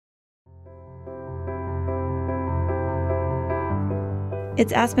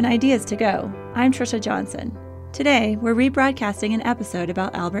It's Aspen Ideas to Go. I'm Trisha Johnson. Today, we're rebroadcasting an episode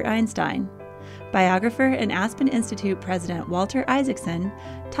about Albert Einstein. Biographer and Aspen Institute president Walter Isaacson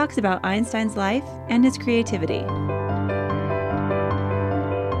talks about Einstein's life and his creativity.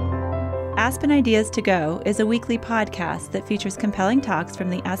 Aspen Ideas to Go is a weekly podcast that features compelling talks from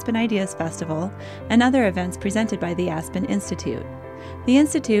the Aspen Ideas Festival and other events presented by the Aspen Institute. The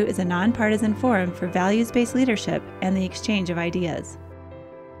Institute is a nonpartisan forum for values-based leadership and the exchange of ideas.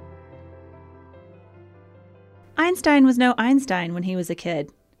 Einstein was no Einstein when he was a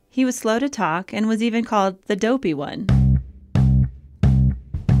kid. He was slow to talk and was even called the dopey one.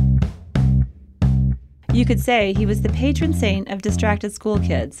 You could say he was the patron saint of distracted school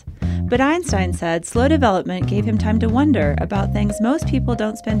kids. But Einstein said slow development gave him time to wonder about things most people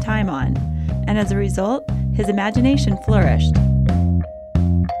don't spend time on, and as a result, his imagination flourished.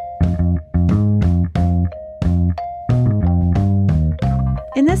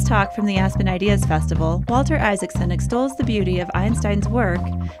 In this talk from the Aspen Ideas Festival, Walter Isaacson extols the beauty of Einstein's work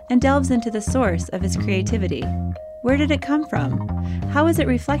and delves into the source of his creativity. Where did it come from? How is it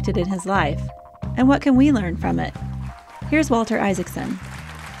reflected in his life? And what can we learn from it? Here's Walter Isaacson.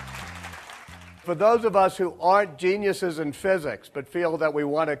 For those of us who aren't geniuses in physics but feel that we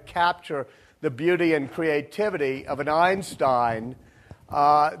want to capture the beauty and creativity of an Einstein,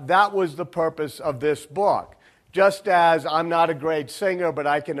 that was the purpose of this book. Just as I'm not a great singer, but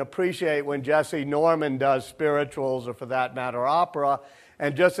I can appreciate when Jesse Norman does spirituals or, for that matter, opera,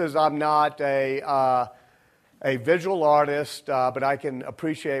 and just as I'm not a visual artist, but I can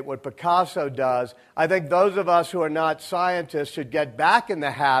appreciate what Picasso does, I think those of us who are not scientists should get back in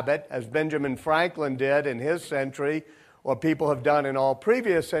the habit, as Benjamin Franklin did in his century, or people have done in all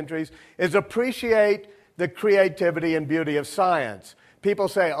previous centuries, is appreciate the creativity and beauty of science. People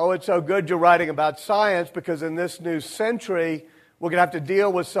say, oh, it's so good you're writing about science because in this new century, we're going to have to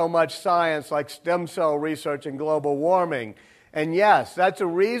deal with so much science like stem cell research and global warming. And yes, that's a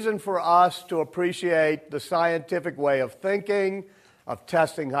reason for us to appreciate the scientific way of thinking, of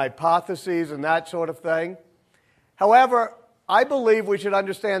testing hypotheses and that sort of thing. However, I believe we should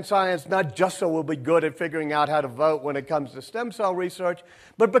understand science not just so we'll be good at figuring out how to vote when it comes to stem cell research,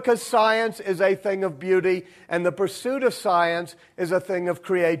 but because science is a thing of beauty and the pursuit of science is a thing of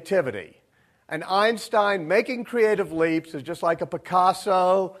creativity. And Einstein making creative leaps is just like a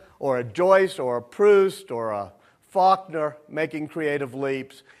Picasso or a Joyce or a Proust or a Faulkner making creative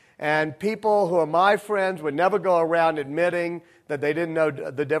leaps. And people who are my friends would never go around admitting that they didn't know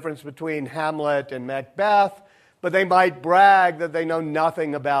the difference between Hamlet and Macbeth, but they might brag that they know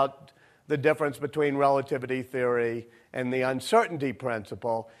nothing about the difference between relativity theory and the uncertainty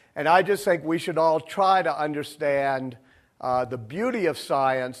principle. And I just think we should all try to understand the beauty of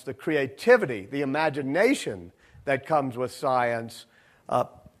science, the creativity, the imagination that comes with science,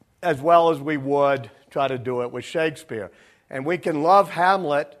 as well as we would try to do it with Shakespeare. And we can love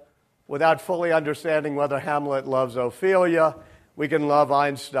Hamlet without fully understanding whether Hamlet loves Ophelia. We can love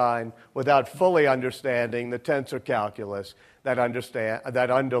Einstein without fully understanding the tensor calculus that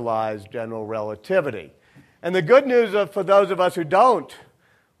underlies general relativity. And the good news for those of us who don't,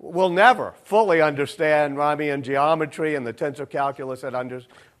 will never fully understand Riemannian geometry and the tensor calculus that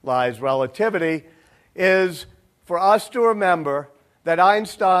underlies relativity, is for us to remember that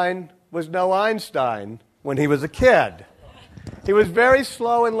Einstein was no Einstein when he was a kid. He was very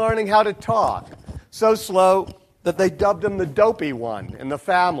slow in learning how to talk, so slow that they dubbed him the dopey one in the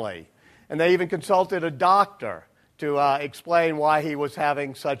family. And they even consulted a doctor to explain why he was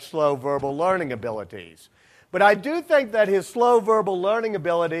having such slow verbal learning abilities. But I do think that his slow verbal learning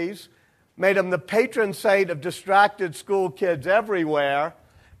abilities made him the patron saint of distracted school kids everywhere,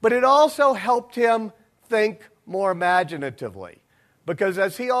 but it also helped him think more imaginatively. Because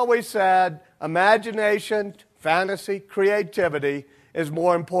as he always said, imagination, fantasy, creativity is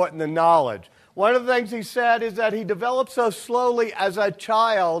more important than knowledge. One of the things he said is that he developed so slowly as a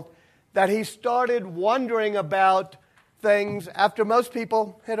child that he started wondering about things after most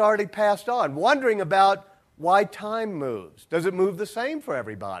people had already passed on, wondering about why time moves. Does it move the same for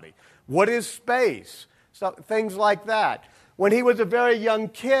everybody? What is space? So, things like that. When he was a very young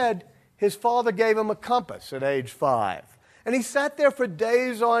kid, his father gave him a compass at age 5. And he sat there for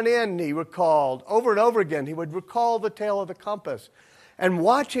days on end, he recalled, over and over again, he would recall the tail of the compass. And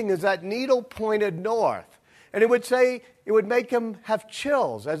watching as that needle pointed north. And it would make him have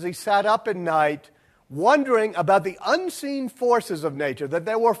chills as he sat up at night, wondering about the unseen forces of nature, that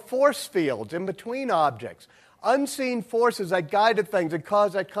there were force fields in between objects, unseen forces that guided things and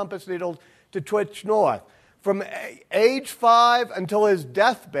caused that compass needle to twitch north. From age 5 until his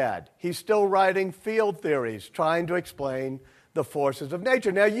deathbed, he's still writing field theories, trying to explain the forces of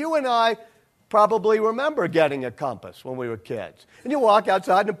nature. Now, you and I probably remember getting a compass when we were kids. And you walk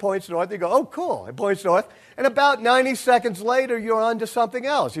outside and it points north, and you go, oh, cool, it points north. And about 90 seconds later, you're on to something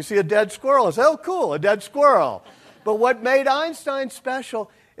else. You see a dead squirrel, and say, oh, cool, a dead squirrel. But what made Einstein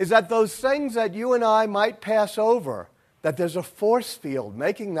special is that those things that you and I might pass over, that there's a force field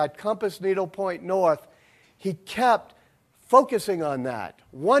making that compass needle point north, he kept focusing on that,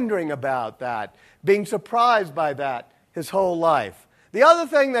 wondering about that, being surprised by that his whole life. The other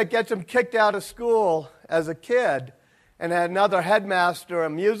thing that gets him kicked out of school as a kid, and another headmaster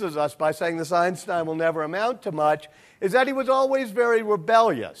amuses us by saying this Einstein will never amount to much, is that he was always very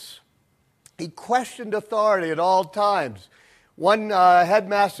rebellious. He questioned authority at all times. One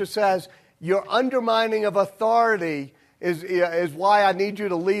headmaster says, your undermining of authority is why I need you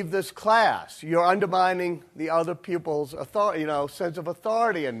to leave this class. You're undermining the other pupil's authority, sense of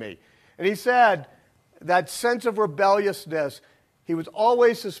authority in me. And he said that sense of rebelliousness, he was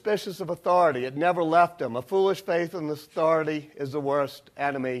always suspicious of authority. It never left him. A foolish faith in authority is the worst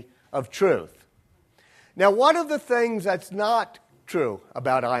enemy of truth. Now, one of the things that's not true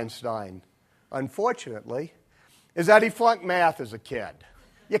about Einstein, unfortunately, is that he flunked math as a kid.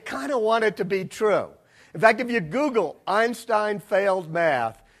 You kind of want it to be true. In fact, if you Google Einstein failed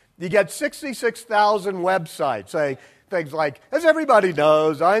math, you get 66,000 websites saying things like, as everybody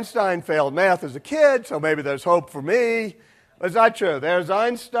knows, Einstein failed math as a kid, so maybe there's hope for me. But it's not true. There's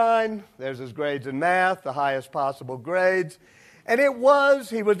Einstein, there's his grades in math, the highest possible grades. And he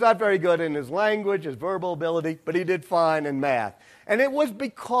was not very good in his language, his verbal ability, but he did fine in math. And it was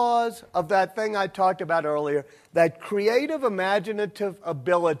because of that thing I talked about earlier, that creative, imaginative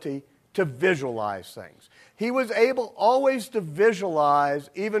ability to visualize things. He was able always to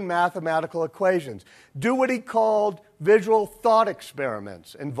visualize even mathematical equations, do what he called visual thought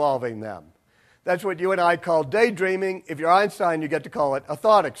experiments involving them. That's what you and I call daydreaming. If you're Einstein, you get to call it a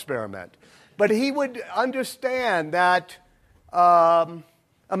thought experiment. But he would understand that a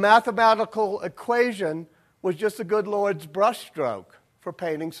mathematical equation was just the good Lord's brushstroke for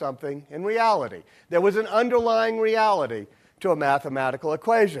painting something in reality. There was an underlying reality to a mathematical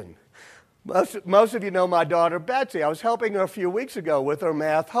equation. Most of you know my daughter Betsy. I was helping her a few weeks ago with her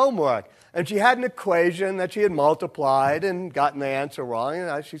math homework. And she had an equation that she had multiplied and gotten the answer wrong.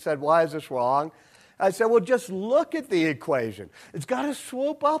 And she said, why is this wrong? I said, well, just look at the equation. It's got to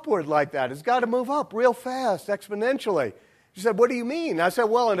swoop upward like that. It's got to move up real fast, exponentially. She said, what do you mean? I said,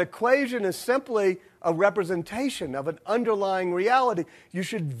 well, an equation is simply a representation of an underlying reality. You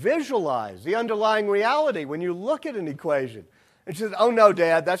should visualize the underlying reality when you look at an equation. And she said, oh, no,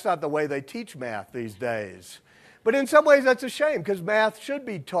 Dad, that's not the way they teach math these days. But in some ways, that's a shame, because math should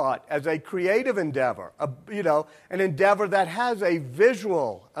be taught as a creative endeavor, an endeavor that has a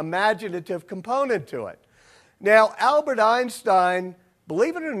visual, imaginative component to it. Now, Albert Einstein,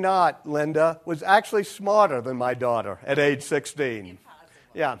 believe it or not, Linda, was actually smarter than my daughter at age 16. Impossible.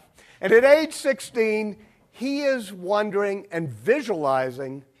 Yeah. And at age 16, he is wondering and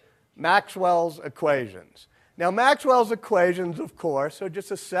visualizing Maxwell's equations. Now, Maxwell's equations, of course, are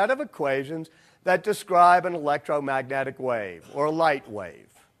just a set of equations that describe an electromagnetic wave or a light wave.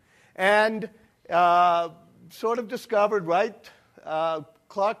 And sort of discovered, right?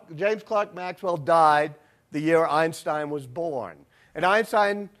 James Clerk Maxwell died the year Einstein was born. And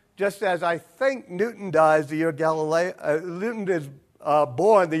Einstein, just as I think Newton dies the year Newton is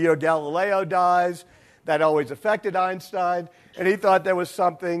born the year Galileo dies, that always affected Einstein. And he thought there was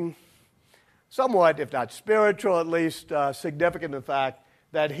something somewhat, if not spiritual, at least significant in the fact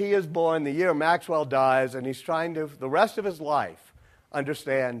that he is born the year Maxwell dies, and he's trying to, the rest of his life,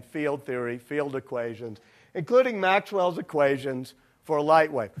 understand field theory, field equations, including Maxwell's equations for a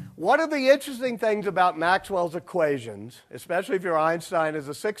light wave. One of the interesting things about Maxwell's equations, especially if you're Einstein as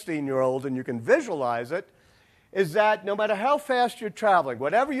a 16-year-old and you can visualize it, is that no matter how fast you're traveling,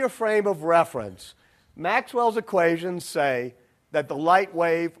 whatever your frame of reference, Maxwell's equations say that the light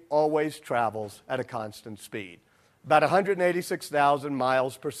wave always travels at a constant speed. About 186,000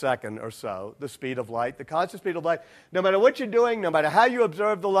 miles per second or so, the speed of light, the constant speed of light. No matter what you're doing, no matter how you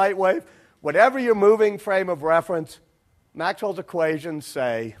observe the light wave, whatever your moving frame of reference, Maxwell's equations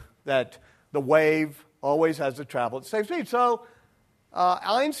say that the wave always has to travel at the same speed. So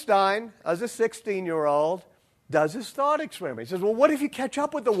Einstein, as a 16-year-old, does his thought experiment. He says, well, what if you catch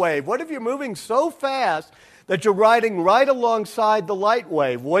up with the wave? What if you're moving so fast that you're riding right alongside the light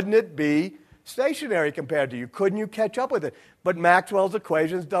wave? Wouldn't it be stationary compared to you? Couldn't you catch up with it? But Maxwell's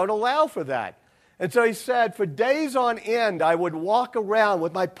equations don't allow for that. And so he said, for days on end, I would walk around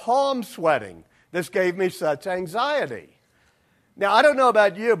with my palms sweating. This gave me such anxiety. Now, I don't know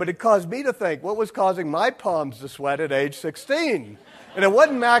about you, but it caused me to think, what was causing my palms to sweat at age 16? And it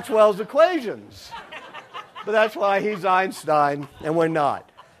wasn't Maxwell's equations. But that's why he's Einstein and we're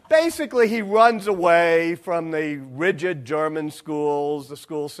not. Basically, he runs away from the rigid German schools, the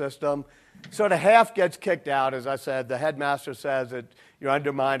school system. Sort of half gets kicked out, as I said. The headmaster says that you're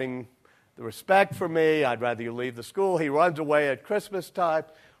undermining the respect for me. I'd rather you leave the school. He runs away at Christmas time,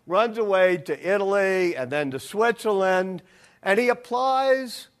 runs away to Italy and then to Switzerland. And he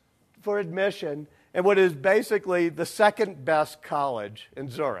applies for admission in what is basically the second best college in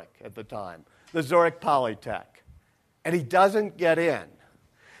Zurich at the time, the Zurich Polytech. And he doesn't get in.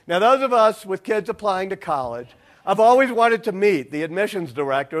 Now, those of us with kids applying to college, I've always wanted to meet the admissions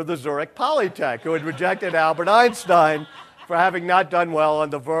director of the Zurich Polytech, who had rejected Albert Einstein for having not done well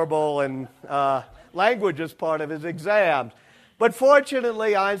on the verbal and languages part of his exams. But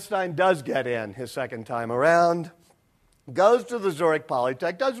fortunately, Einstein does get in his second time around. Goes to the Zurich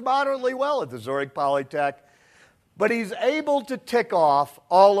Polytech, does moderately well at the Zurich Polytech, but he's able to tick off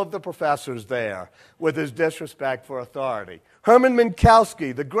all of the professors there with his disrespect for authority. Hermann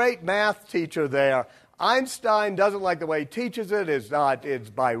Minkowski, the great math teacher there, Einstein doesn't like the way he teaches it. It's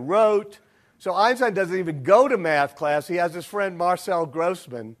by rote. So Einstein doesn't even go to math class. He has his friend Marcel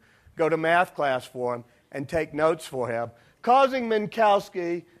Grossman go to math class for him and take notes for him, causing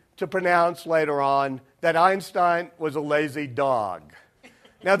Minkowski to pronounce later on that Einstein was a lazy dog.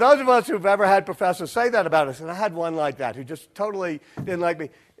 Now, those of us who've ever had professors say that about us, and I had one like that who just totally didn't like me,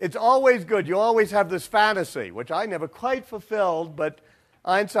 it's always good. You always have this fantasy, which I never quite fulfilled, but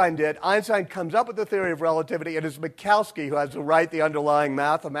Einstein did. Einstein comes up with the theory of relativity. It is Minkowski who has to write the underlying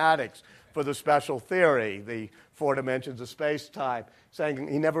mathematics for the special theory, the 4 dimensions of space-time, saying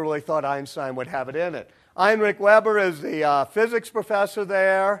he never really thought Einstein would have it in it. Heinrich Weber is the physics professor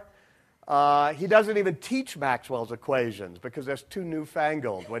there. He doesn't even teach Maxwell's equations because that's too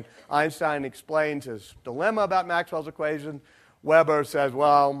newfangled. When Einstein explains his dilemma about Maxwell's equations, Weber says,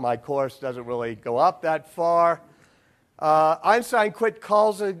 well, my course doesn't really go up that far. Einstein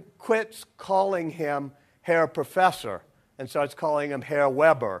quits calling him Herr Professor and starts calling him Herr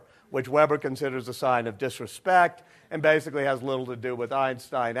Weber, which Weber considers a sign of disrespect and basically has little to do with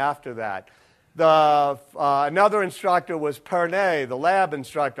Einstein after that. Another instructor was Pernay, the lab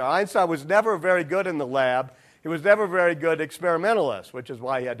instructor. Einstein was never very good in the lab. He was never a very good experimentalist, which is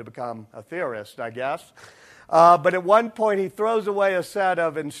why he had to become a theorist, I guess. But at one point, he throws away a set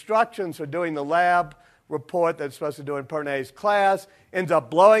of instructions for doing the lab report that's supposed to do in Pernay's class, ends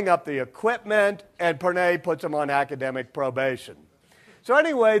up blowing up the equipment, and Pernay puts him on academic probation. So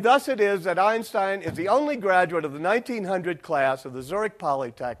anyway, thus it is that Einstein is the only graduate of the 1900 class of the Zurich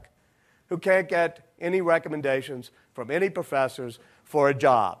Polytech who can't get any recommendations from any professors for a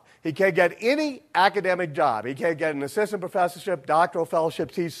job. He can't get any academic job. He can't get an assistant professorship, doctoral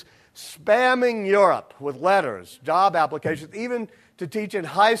fellowships. He's spamming Europe with letters, job applications, even to teach in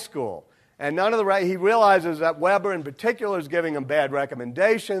high school. And he realizes that Weber in particular is giving him bad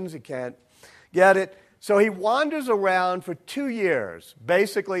recommendations. He can't get it. So he wanders around for 2 years,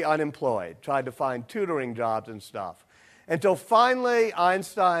 basically unemployed, trying to find tutoring jobs and stuff, until finally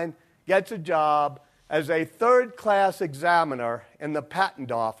Einstein gets a job as a third-class examiner in the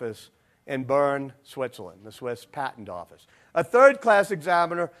patent office in Bern, Switzerland, the Swiss patent office. A third-class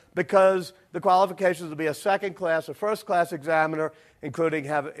examiner because the qualifications to be a second-class or first-class examiner, including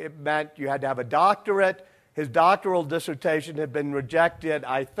it meant you had to have a doctorate. His doctoral dissertation had been rejected,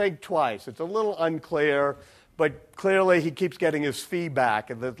 I think, twice. It's a little unclear, but clearly he keeps getting his fee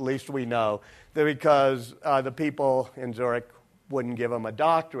back, at least we know, because the people in Zurich wouldn't give him a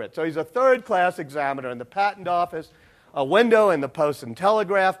doctorate. So he's a third-class examiner in the patent office, a window in the Post and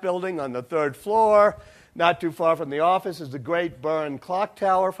Telegraph building on the 3rd floor. Not too far from the office is the great Bern clock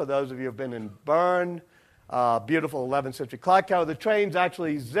tower, for those of you who have been in Bern. Beautiful 11th century clock tower. The trains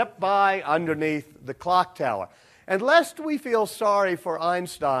actually zip by underneath the clock tower. And lest we feel sorry for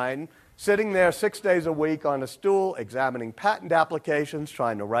Einstein, sitting there 6 days a week on a stool, examining patent applications,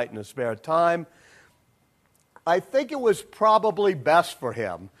 trying to write in his spare time, I think it was probably best for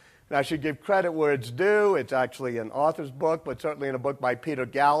him. And I should give credit where it's due. It's actually an author's book, but certainly in a book by Peter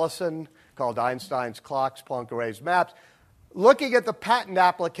Galison called Einstein's Clocks, Poincaré's Maps. Looking at the patent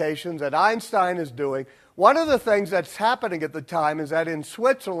applications that Einstein is doing, one of the things that's happening at the time is that in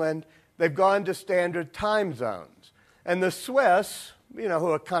Switzerland, they've gone to standard time zones. And the Swiss, who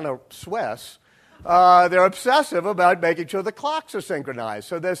are kind of Swiss, they're obsessive about making sure the clocks are synchronized.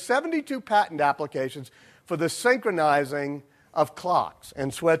 So there's 72 patent applications for the synchronizing of clocks in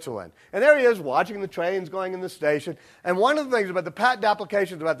Switzerland. And there he is watching the trains going in the station. And one of the things about the patent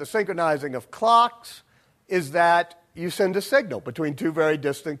applications about the synchronizing of clocks is that you send a signal between two very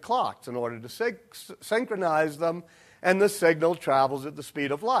distant clocks in order to synchronize them, and the signal travels at the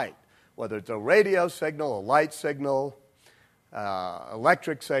speed of light, whether it's a radio signal, a light signal,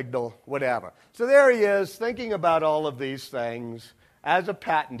 electric signal, whatever. So there he is thinking about all of these things as a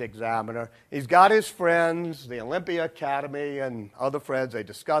patent examiner. He's got his friends, the Olympia Academy and other friends. They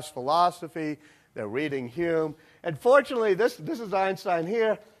discuss philosophy. They're reading Hume. And fortunately, this is Einstein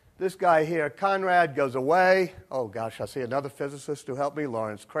here. This guy here, Conrad, goes away. Oh, gosh, I see another physicist who helped me,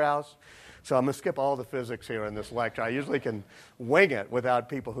 Lawrence Krauss. So I'm going to skip all the physics here in this lecture. I usually can wing it without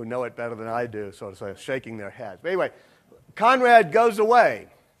people who know it better than I do, sort of say, shaking their heads. But anyway, Conrad goes away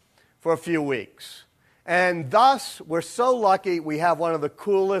for a few weeks. And thus, we're so lucky we have one of the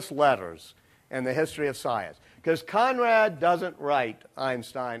coolest letters in the history of science. Because Conrad doesn't write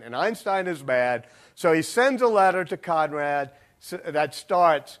Einstein, and Einstein is mad. So he sends a letter to Conrad that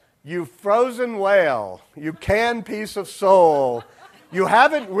starts, "You frozen whale, you canned piece of soul, you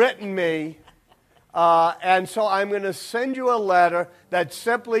haven't written me, and so I'm going to send you a letter that's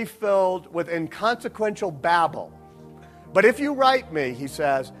simply filled with inconsequential babble. But if you write me," he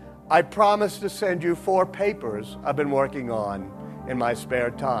says, "I promise to send you 4 papers I've been working on in my spare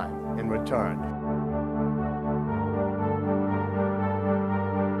time in return."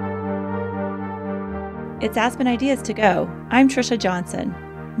 It's Aspen Ideas to Go. I'm Trisha Johnson.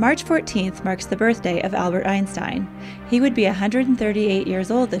 March 14th marks the birthday of Albert Einstein. He would be 138 years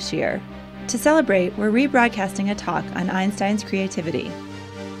old this year. To celebrate, we're rebroadcasting a talk on Einstein's creativity.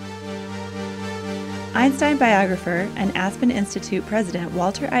 Einstein biographer and Aspen Institute president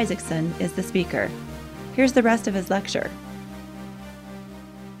Walter Isaacson is the speaker. Here's the rest of his lecture.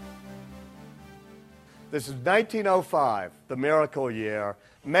 This is 1905, the miracle year.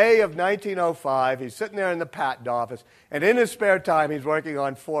 May of 1905, he's sitting there in the patent office, and in his spare time, he's working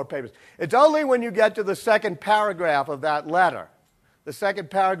on 4 papers. It's only when you get to the second paragraph of that letter, the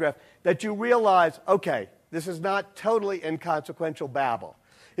second paragraph, that you realize, okay, this is not totally inconsequential babble.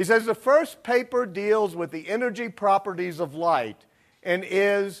 He says the first paper deals with the energy properties of light and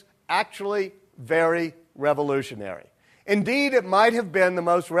is actually very revolutionary. Indeed, it might have been the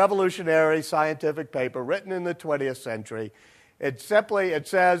most revolutionary scientific paper written in the 20th century. It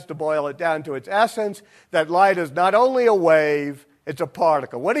says, to boil it down to its essence, that light is not only a wave, it's a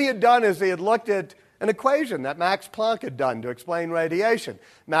particle. What he had done is he had looked at an equation that Max Planck had done to explain radiation.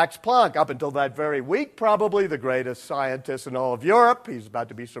 Max Planck, up until that very week, probably the greatest scientist in all of Europe. He's about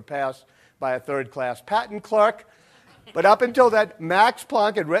to be surpassed by a third-class patent clerk. But up until that, Max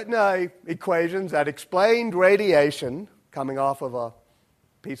Planck had written equations that explained radiation coming off of a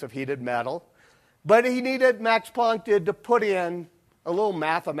piece of heated metal. But Max Planck did, to put in a little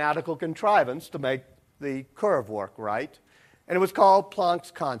mathematical contrivance to make the curve work right. And it was called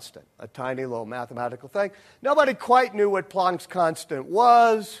Planck's constant, a tiny little mathematical thing. Nobody quite knew what Planck's constant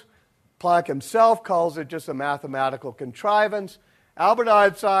was. Planck himself calls it just a mathematical contrivance. Albert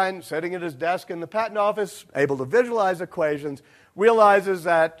Einstein, sitting at his desk in the patent office, able to visualize equations, realizes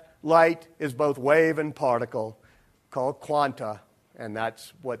that light is both wave and particle, called quanta, and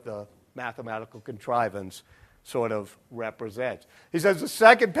that's what the mathematical contrivance sort of represents. He says the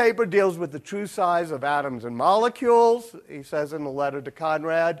second paper deals with the true size of atoms and molecules, he says in the letter to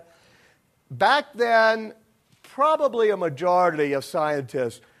Conrad. Back then, probably a majority of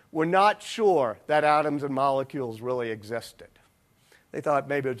scientists were not sure that atoms and molecules really existed. They thought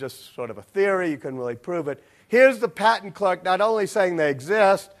maybe it was just sort of a theory, you couldn't really prove it. Here's the patent clerk not only saying they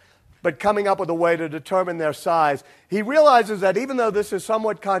exist, but coming up with a way to determine their size. He realizes that even though this is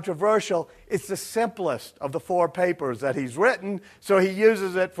somewhat controversial, it's the simplest of the 4 papers that he's written, so he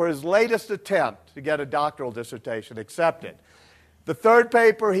uses it for his latest attempt to get a doctoral dissertation accepted. The third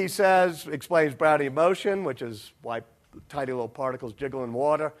paper, he says, explains Brownian motion, which is why tiny little particles jiggle in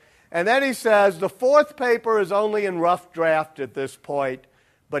water. And then he says the 4th paper is only in rough draft at this point,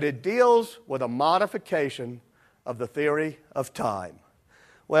 but it deals with a modification of the theory of time.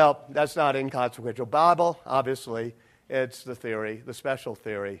 Well, that's not inconsequential babble. Obviously, it's the special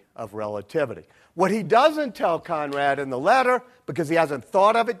theory of relativity. What he doesn't tell Conrad in the letter, because he hasn't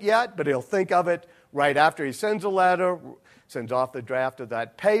thought of it yet, but he'll think of it right after he sends a letter, sends off the draft of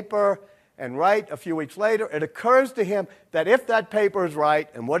that paper, and right a few weeks later, it occurs to him that if that paper is right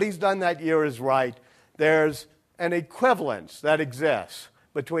and what he's done that year is right, there's an equivalence that exists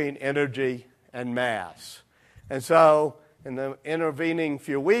between energy and mass. And so, in the intervening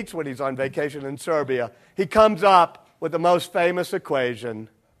few weeks when he's on vacation in Serbia, he comes up with the most famous equation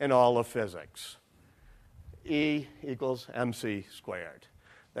in all of physics. E equals mc squared.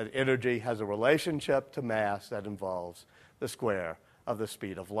 That energy has a relationship to mass that involves the square of the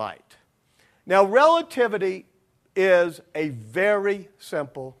speed of light. Now, relativity is a very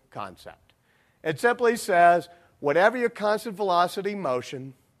simple concept. It simply says, whatever your constant velocity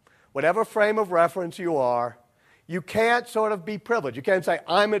motion, whatever frame of reference you are, you can't sort of be privileged. You can't say,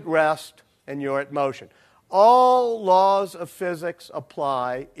 I'm at rest and you're at motion. All laws of physics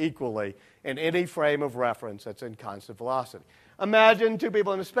apply equally in any frame of reference that's in constant velocity. Imagine two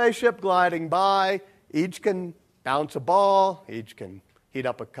people in a spaceship gliding by. Each can bounce a ball. Each can heat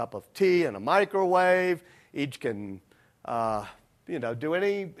up a cup of tea in a microwave. Each can, do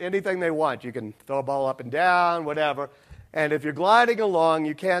anything they want. You can throw a ball up and down, whatever. And if you're gliding along,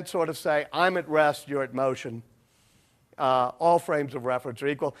 you can't sort of say, I'm at rest, you're at motion. All frames of reference are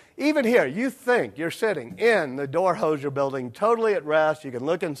equal. Even here, you think you're sitting in the door hosier building, totally at rest. You can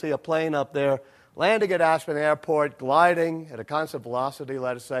look and see a plane up there, landing at Aspen Airport, gliding at a constant velocity,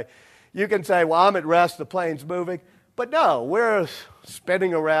 let us say. You can say, well, I'm at rest, the plane's moving. But no, we're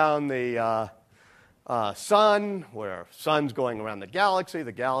spinning around the sun, where sun's going around the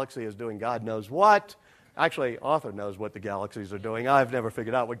galaxy is doing God knows what. Actually, Arthur knows what the galaxies are doing. I've never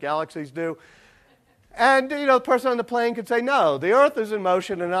figured out what galaxies do. And, the person on the plane could say, no, the Earth is in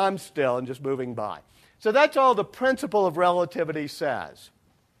motion and I'm still and just moving by. So that's all the principle of relativity says.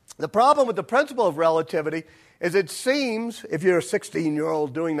 The problem with the principle of relativity is it seems, if you're a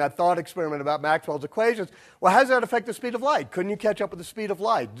 16-year-old doing that thought experiment about Maxwell's equations, well, how does that affect the speed of light? Couldn't you catch up with the speed of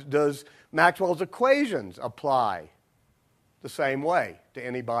light? Does Maxwell's equations apply the same way to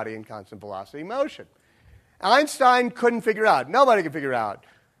any body in constant velocity motion? Einstein couldn't figure out. Nobody could figure out.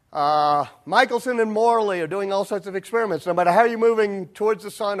 Michelson and Morley are doing all sorts of experiments. No matter how you're moving towards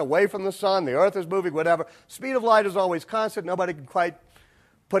the sun, away from the sun, the Earth is moving, whatever. Speed of light is always constant. Nobody can quite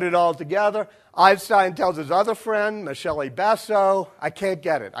put it all together. Einstein tells his other friend, Michele Besso, I can't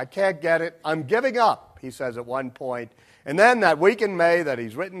get it. I'm giving up, he says at one point. And then that week in May that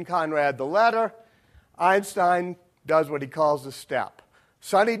he's written Conrad the letter, Einstein does what he calls the step.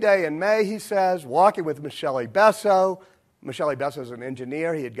 Sunny day in May, he says, walking with Michele Besso. Michele Besso is an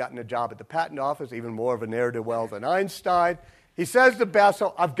engineer. He had gotten a job at the patent office, even more of a ne'er-do-well than Einstein. He says to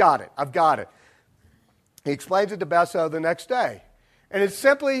Besso, I've got it. He explains it to Besso the next day. And it's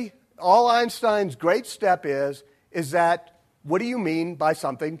simply, all Einstein's great step is that, what do you mean by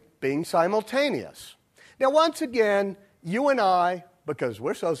something being simultaneous? Now, once again, you and I, because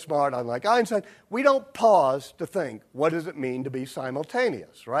we're so smart, unlike Einstein, we don't pause to think, what does it mean to be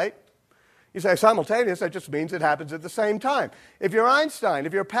simultaneous, right? You say simultaneous, that just means it happens at the same time. If you're Einstein,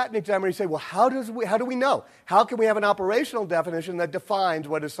 if you're a patent examiner, you say, well, how do we know? How can we have an operational definition that defines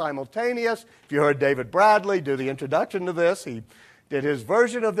what is simultaneous? If you heard David Bradley do the introduction to this, he did his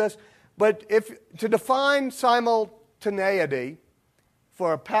version of this. But to define simultaneity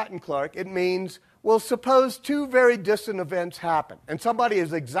for a patent clerk, it means, well, suppose two very distant events happen, and somebody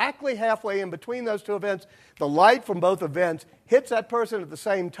is exactly halfway in between those two events. The light from both events hits that person at the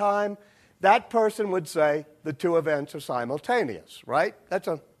same time. That person would say the two events are simultaneous, right? That's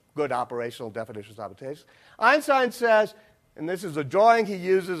a good operational definition of simultaneous. Einstein says, and this is a drawing he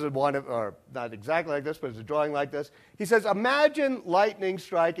uses in one of, or not exactly like this, but it's a drawing like this. He says, imagine lightning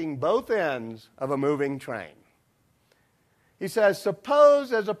striking both ends of a moving train. He says, suppose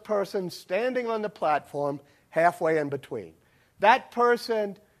there's a person standing on the platform halfway in between. That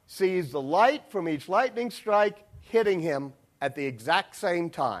person sees the light from each lightning strike hitting him at the exact same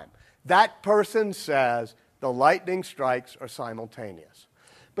time. That person says the lightning strikes are simultaneous.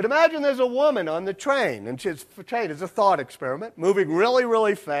 But imagine there's a woman on the train, and the train is a thought experiment, moving really,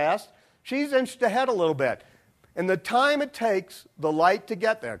 really fast. She's inched ahead a little bit. And the time it takes the light to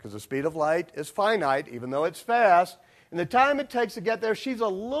get there, because the speed of light is finite, even though it's fast, and the time it takes to get there, she's a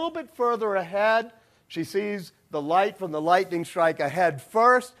little bit further ahead. She sees the light from the lightning strike ahead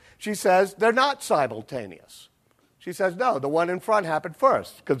first. She says they're not simultaneous. She says, no, the one in front happened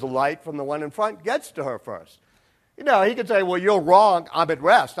first, because the light from the one in front gets to her first. He could say, well, you're wrong. I'm at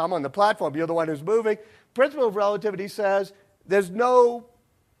rest. I'm on the platform. You're the one who's moving. Principle of relativity says there's no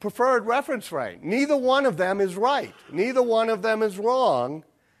preferred reference frame. Neither one of them is right. Neither one of them is wrong.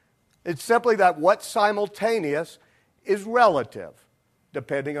 It's simply that what's simultaneous is relative,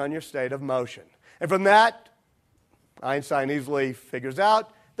 depending on your state of motion. And from that, Einstein easily figures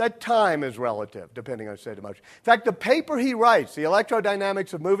out that time is relative, depending on state of motion. In fact, the paper he writes, The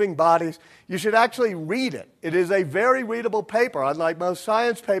Electrodynamics of Moving Bodies, you should actually read it. It is a very readable paper, unlike most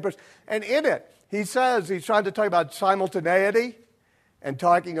science papers. And in it, he says, he's trying to talk about simultaneity and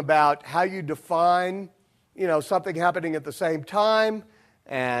talking about how you define, something happening at the same time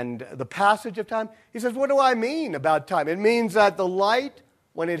and the passage of time. He says, what do I mean about time? It means that the light,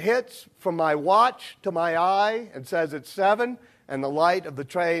 when it hits from my watch to my eye and says it's 7, and the light of the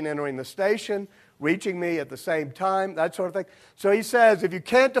train entering the station, reaching me at the same time, that sort of thing. So he says, if you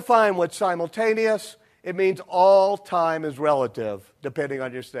can't define what's simultaneous, it means all time is relative, depending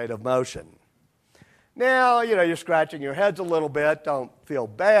on your state of motion. Now, you're scratching your heads a little bit. Don't feel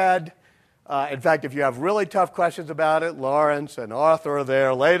bad. In fact, if you have really tough questions about it, Lawrence and Arthur are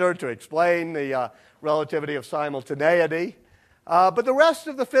there later to explain the relativity of simultaneity. But the rest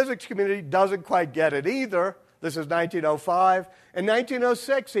of the physics community doesn't quite get it either. This is 1905. In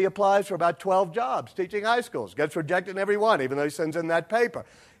 1906, he applies for about 12 jobs teaching high schools. Gets rejected in every one, even though he sends in that paper.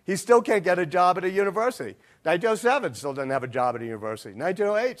 He still can't get a job at a university. 1907, still doesn't have a job at a university.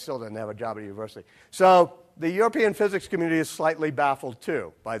 1908, still doesn't have a job at a university. So the European physics community is slightly baffled,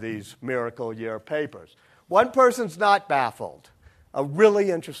 too, by these miracle year papers. One person's not baffled, a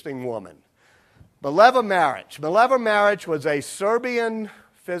really interesting woman. Mileva Maric. Mileva Maric was a Serbian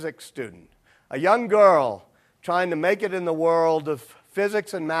physics student, a young girl trying to make it in the world of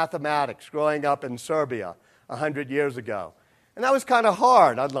physics and mathematics growing up in Serbia 100 years ago. And that was kind of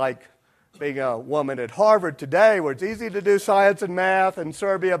hard, unlike being a woman at Harvard today, where it's easy to do science and math. In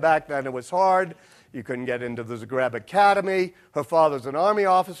Serbia back then it was hard. You couldn't get into the Zagreb Academy. Her father's an army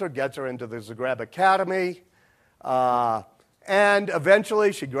officer, gets her into the Zagreb Academy. And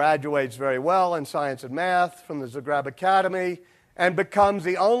eventually she graduates very well in science and math from the Zagreb Academy and becomes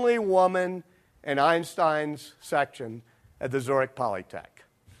the only woman in Einstein's section at the Zurich Polytech.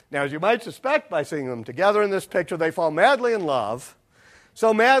 Now, as you might suspect by seeing them together in this picture, they fall madly in love.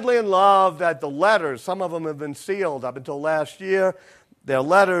 So madly in love that the letters, some of them have been sealed up until last year. Their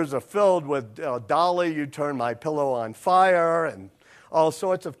letters are filled with, Dolly, you turn my pillow on fire, and all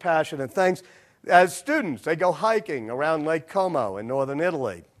sorts of passionate things. As students, they go hiking around Lake Como in northern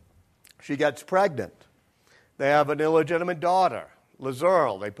Italy. She gets pregnant. They have an illegitimate daughter,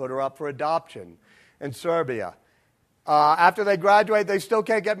 Lazurl. They put her up for adoption in Serbia. After they graduate, they still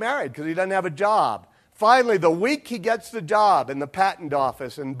can't get married because he doesn't have a job. Finally, the week he gets the job in the patent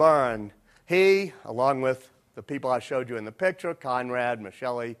office in Bern, he, along with the people I showed you in the picture, Conrad,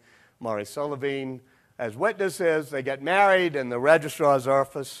 Michele, Maurice Solovine, as witnesses, they get married in the registrar's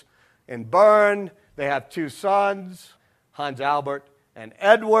office in Bern. They have 2 sons, Hans Albert and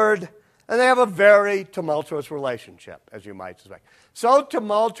Edward, and they have a very tumultuous relationship, as you might suspect. So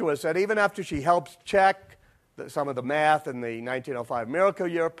tumultuous that even after she helps check some of the math in the 1905 Miracle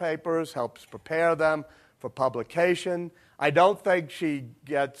Year papers, helps prepare them for publication, I don't think she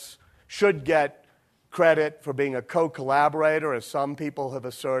should get credit for being a co-collaborator, as some people have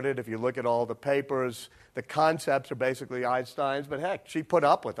asserted. If you look at all the papers, the concepts are basically Einstein's, but heck, she put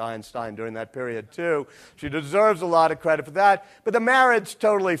up with Einstein during that period too. She deserves a lot of credit for that, but the marriage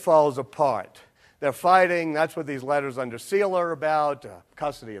totally falls apart. They're fighting. That's what these letters under seal are about,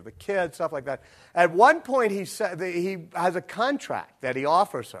 custody of the kids, stuff like that. At one point, he has a contract that he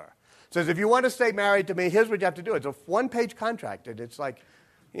offers her. Says, if you want to stay married to me, here's what you have to do. It's a 1-page contract, and it's like,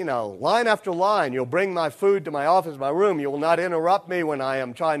 line after line. You'll bring my food to my office, my room. You will not interrupt me when I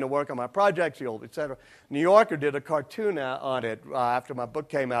am trying to work on my projects, etc. New Yorker did a cartoon on it after my book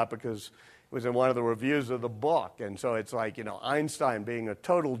came out because it was in one of the reviews of the book. And so it's like, Einstein being a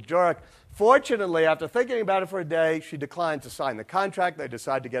total jerk. Fortunately, after thinking about it for a day, she declined to sign the contract. They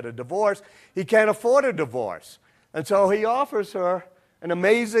decide to get a divorce. He can't afford a divorce. And so he offers her an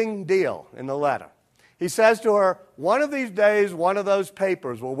amazing deal in the letter. He says to her, one of these days, one of those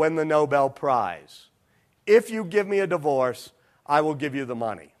papers will win the Nobel Prize. If you give me a divorce, I will give you the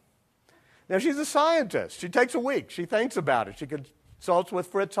money. Now, she's a scientist. She takes a week. She thinks about it. She consults with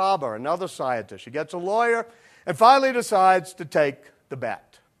Fritz Haber, another scientist. She gets a lawyer and finally decides to take the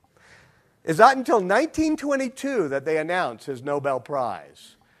bet. It's not until 1922 that they announce his Nobel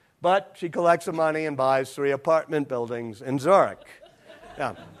Prize. But she collects the money and buys 3 apartment buildings in Zurich.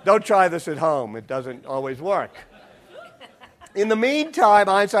 Now, don't try this at home. It doesn't always work. In the meantime,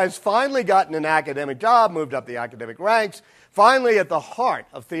 Einstein's finally gotten an academic job, moved up the academic ranks, finally at the heart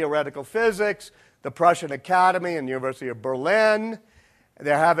of theoretical physics, the Prussian Academy and the University of Berlin.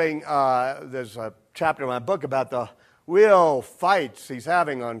 They're having, there's a chapter in my book about the real fights he's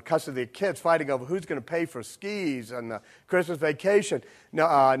having on custody of kids, fighting over who's going to pay for skis and the Christmas vacation.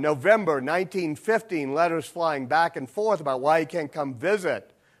 November 1915, letters flying back and forth about why he can't come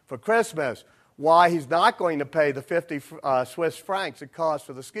visit for Christmas, why he's not going to pay the 50 Swiss francs it cost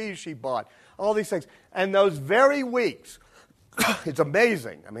for the skis she bought, all these things. And those very weeks, it's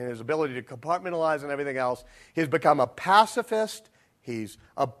amazing. I mean, his ability to compartmentalize and everything else. He's become a pacifist. He's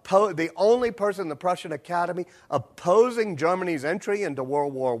the only person in the Prussian Academy opposing Germany's entry into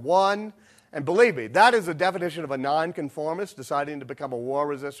World War I. And believe me, that is the definition of a nonconformist deciding to become a war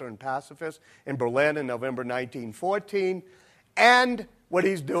resistor and pacifist in Berlin in November 1914. And what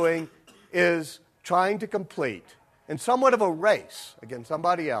he's doing is trying to complete, in somewhat of a race against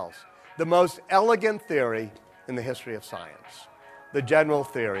somebody else, the most elegant theory in the history of science, the general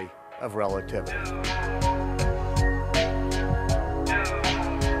theory of relativity.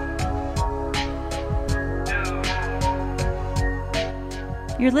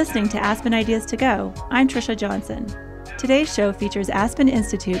 You're listening to Aspen Ideas to Go. I'm Trisha Johnson. Today's show features Aspen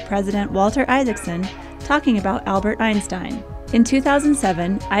Institute President Walter Isaacson talking about Albert Einstein. In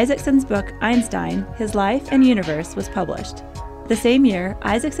 2007, Isaacson's book Einstein, His Life and Universe was published. The same year,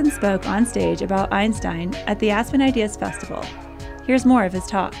 Isaacson spoke on stage about Einstein at the Aspen Ideas Festival. Here's more of his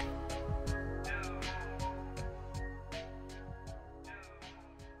talk.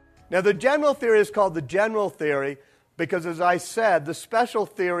 Now, the general theory is called the general theory because, as I said, the special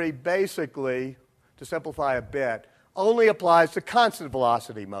theory basically, to simplify a bit, only applies to constant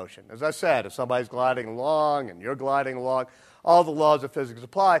velocity motion. As I said, if somebody's gliding along and you're gliding along, all the laws of physics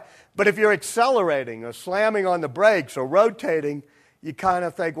apply. But if you're accelerating or slamming on the brakes or rotating, you kind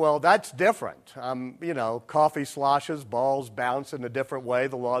of think, well, that's different. Coffee sloshes, balls bounce in a different way.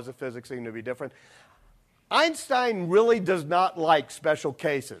 The laws of physics seem to be different. Einstein really does not like special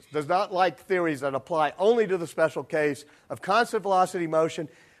cases, does not like theories that apply only to the special case of constant velocity motion.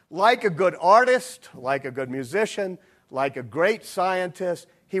 Like a good artist, like a good musician, like a great scientist,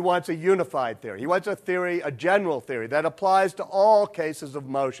 he wants a unified theory. He wants a theory, a general theory, that applies to all cases of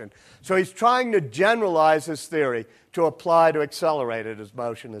motion. So he's trying to generalize his theory to apply to accelerated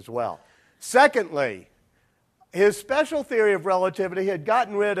motion as well. Secondly, his special theory of relativity had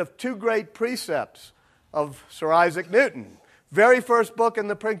gotten rid of two great precepts of Sir Isaac Newton. Very first book in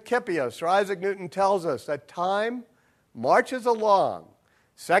the Principia, Sir Isaac Newton tells us that time marches along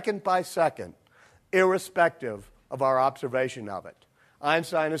second by second, irrespective of our observation of it.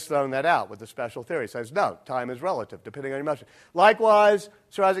 Einstein has thrown that out with the special theory. He says, no, time is relative, depending on your motion. Likewise,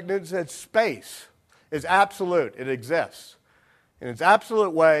 Sir Isaac Newton said space is absolute. It exists in its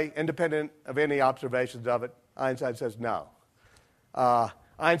absolute way, independent of any observations of it. Einstein says no.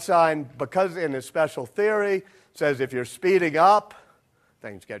 Einstein, because in his special theory, says if you're speeding up,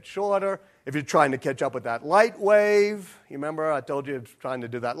 things get shorter. If you're trying to catch up with that light wave, you remember I told you he was trying to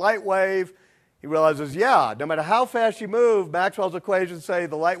do that light wave, he realizes, yeah, no matter how fast you move, Maxwell's equations say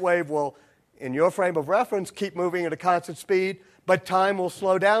the light wave will, in your frame of reference, keep moving at a constant speed, but time will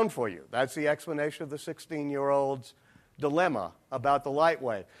slow down for you. That's the explanation of the 16-year-old's dilemma about the light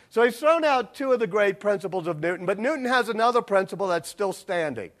wave. So he's thrown out two of the great principles of Newton, but Newton has another principle that's still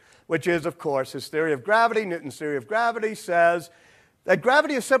standing, which is, of course, his theory of gravity. Newton's theory of gravity says that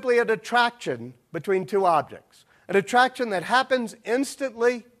gravity is simply an attraction between two objects, an attraction that happens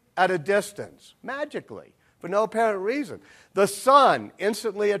instantly at a distance, magically, for no apparent reason. The sun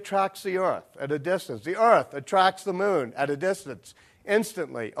instantly attracts the Earth at a distance. The Earth attracts the moon at a distance,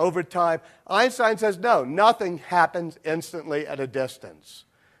 instantly, over time. Einstein says, no, nothing happens instantly at a distance.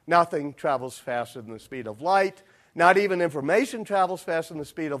 Nothing travels faster than the speed of light. Not even information travels faster than the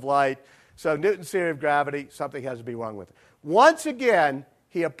speed of light. So Newton's theory of gravity, something has to be wrong with it. Once again,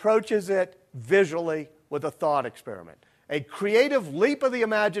 he approaches it visually with a thought experiment. A creative leap of the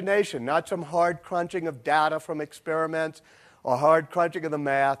imagination, not some hard crunching of data from experiments or hard crunching of the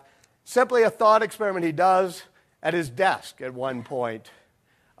math. Simply a thought experiment he does at his desk at one point,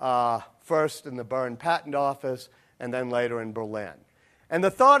 first in the Bern Patent Office and then later in Berlin. And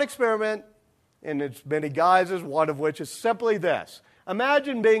the thought experiment, in its many guises, one of which is simply this.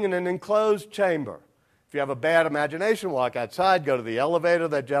 Imagine being in an enclosed chamber. If you have a bad imagination, walk outside, go to the elevator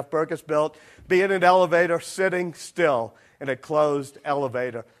that Jeff Berkus built, be in an elevator, sitting still in a closed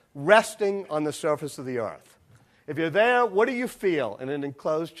elevator, resting on the surface of the earth. If you're there, what do you feel in an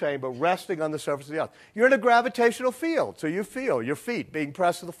enclosed chamber resting on the surface of the earth? You're in a gravitational field, so you feel your feet being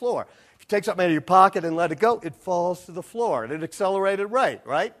pressed to the floor. If you take something out of your pocket and let it go, it falls to the floor at an accelerated rate,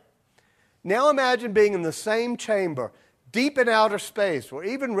 right? Now imagine being in the same chamber, deep in outer space, where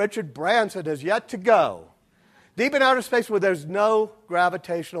even Richard Branson has yet to go. Deep in outer space where there's no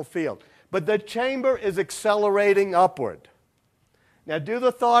gravitational field. But the chamber is accelerating upward. Now do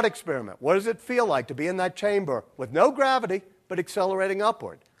the thought experiment. What does it feel like to be in that chamber with no gravity, but accelerating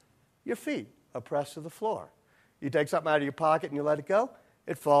upward? Your feet are pressed to the floor. You take something out of your pocket and you let it go,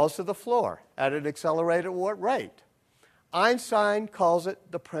 it falls to the floor at an accelerated rate. Einstein calls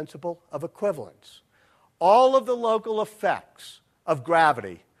it the principle of equivalence. All of the local effects of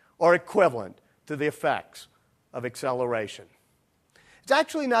gravity are equivalent to the effects of acceleration. It's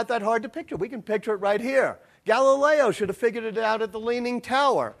actually not that hard to picture. We can picture it right here. Galileo should have figured it out at the Leaning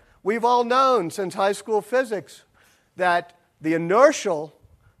Tower. We've all known since high school physics that the inertial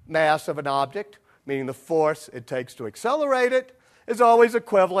mass of an object, meaning the force it takes to accelerate it, is always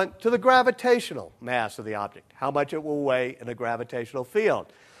equivalent to the gravitational mass of the object, how much it will weigh in a gravitational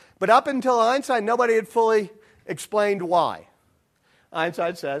field. But up until Einstein, nobody had fully explained why.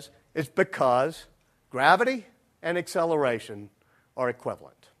 Einstein says it's because gravity and acceleration are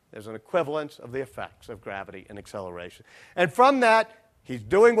equivalent. There's an equivalence of the effects of gravity and acceleration. And from that, he's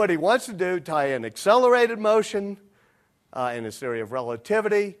doing what he wants to do, tie in accelerated motion in his theory of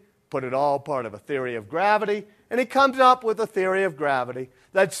relativity, put it all part of a theory of gravity, and he comes up with a theory of gravity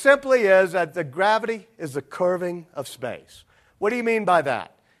that simply is that the gravity is the curving of space. What do you mean by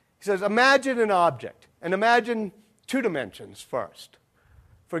that? He says, imagine an object, and imagine two dimensions first.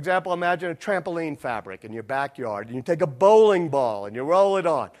 For example, imagine a trampoline fabric in your backyard, and you take a bowling ball and you roll it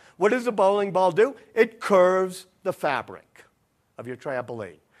on. What does the bowling ball do? It curves the fabric of your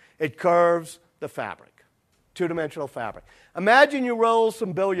trampoline. It curves the fabric, two-dimensional fabric. Imagine you roll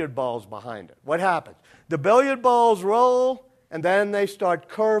some billiard balls behind it. What happens? The billiard balls roll, and then they start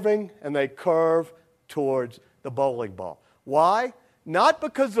curving, and they curve towards the bowling ball. Why? Not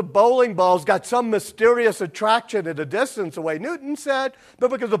because the bowling ball's got some mysterious attraction at a distance, the way Newton said,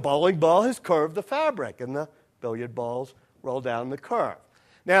 but because the bowling ball has curved the fabric, and the billiard balls roll down the curve.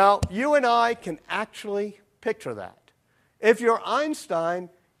 Now, you and I can actually picture that. If you're Einstein,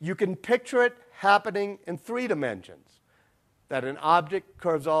 you can picture it happening in 3 dimensions, that an object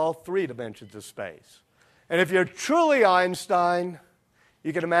curves all 3 dimensions of space. And if you're truly Einstein,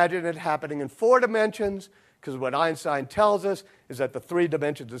 you can imagine it happening in 4 dimensions, because what Einstein tells us is that the 3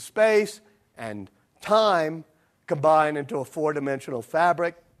 dimensions of space and time combine into a 4-dimensional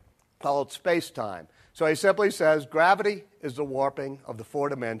fabric called space-time. So he simply says gravity is the warping of the 4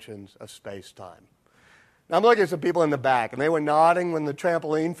 dimensions of space-time. Now I'm looking at some people in the back, and they were nodding when the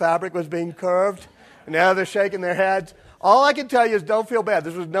trampoline fabric was being curved, and now they're shaking their heads. All I can tell you is don't feel bad.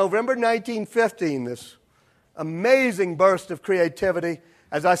 This was November 1915, this amazing burst of creativity.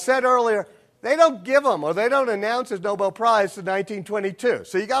 As I said earlier, they don't give them or they don't announce his Nobel Prize to 1922.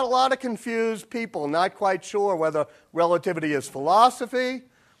 So you got a lot of confused people not quite sure whether relativity is philosophy,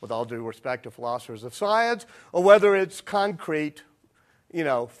 with all due respect to philosophers of science, or whether it's concrete,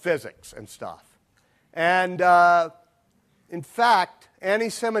 physics and stuff. And in fact,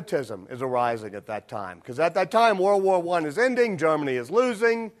 anti-Semitism is arising at that time. Because at that time, World War I is ending, Germany is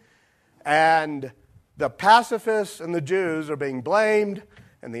losing, and the pacifists and the Jews are being blamed,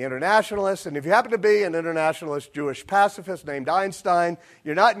 and the internationalists. And if you happen to be an internationalist Jewish pacifist named Einstein,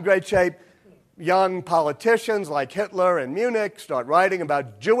 you're not in great shape. Young politicians like Hitler and Munich start writing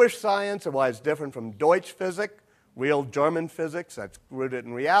about Jewish science and why it's different from Deutsch Physik, real German physics that's rooted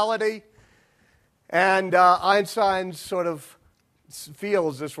in reality. And Einstein sort of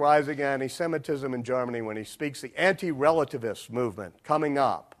feels this rising anti-Semitism in Germany when he speaks the anti-relativist movement coming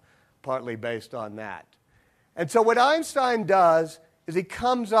up, partly based on that. And so what Einstein does is he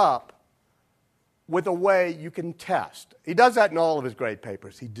comes up with a way you can test. He does that in all of his great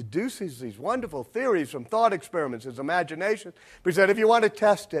papers. He deduces these wonderful theories from thought experiments, his imagination. But he said, if you want to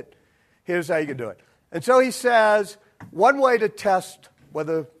test it, here's how you can do it. And so he says, one way to test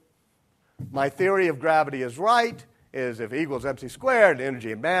whether my theory of gravity is right is if E equals mc squared,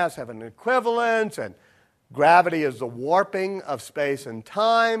 energy and mass have an equivalence, and gravity is the warping of space and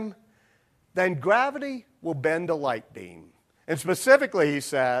time, then gravity will bend a light beam. And specifically, he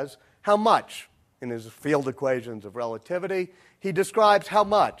says, how much, in his field equations of relativity, he describes how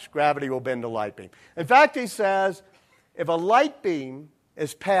much gravity will bend a light beam. In fact, he says, if a light beam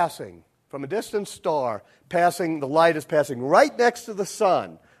is passing from a distant star, the light is passing right next to the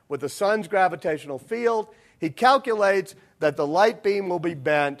sun with the sun's gravitational field, he calculates that the light beam will be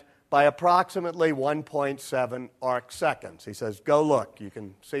bent by approximately 1.7 arc seconds. He says, go look. You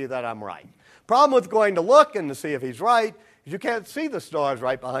can see that I'm right. Problem with going to look and to see if he's right is you can't see the stars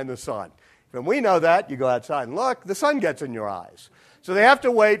right behind the sun. When we know that, you go outside and look, the sun gets in your eyes. So they have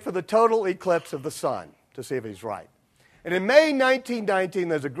to wait for the total eclipse of the sun to see if he's right. And in May 1919,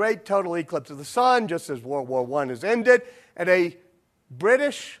 there's a great total eclipse of the sun, just as World War I has ended, and a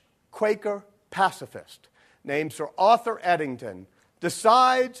British Quaker pacifist named Sir Arthur Eddington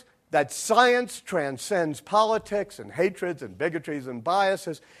decides that science transcends politics and hatreds and bigotries and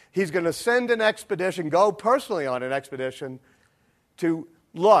biases. He's going to send an expedition, go personally on an expedition, to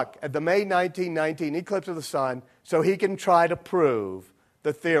look at the May 1919 eclipse of the sun so he can try to prove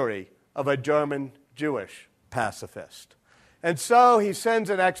the theory of a German Jewish pacifist. And so he sends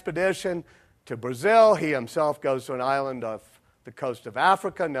an expedition to Brazil. He himself goes to an island off the coast of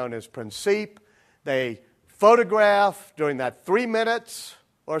Africa known as Principe. They photograph during that 3 minutes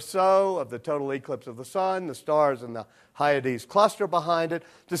or so of the total eclipse of the sun, the stars in the Hyades cluster behind it,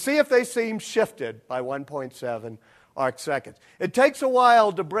 to see if they seem shifted by 1.7 arc seconds. It takes a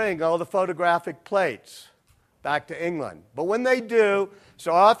while to bring all the photographic plates back to England. But when they do,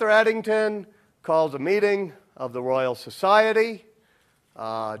 Sir Arthur Eddington calls a meeting of the Royal Society.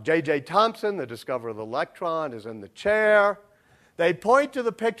 J.J. Thomson, the discoverer of the electron, is in the chair. They point to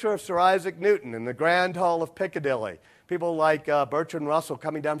the picture of Sir Isaac Newton in the Grand Hall of Piccadilly. People like Bertrand Russell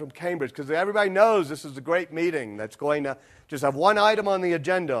coming down from Cambridge, because everybody knows this is a great meeting that's going to just have one item on the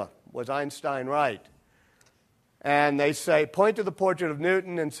agenda: was Einstein right? And they say, point to the portrait of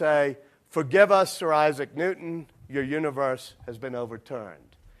Newton and say, "Forgive us, Sir Isaac Newton, your universe has been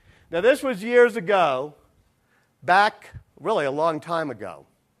overturned." Now, this was years ago, back, really a long time ago,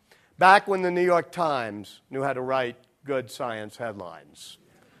 back when the New York Times knew how to write good science headlines.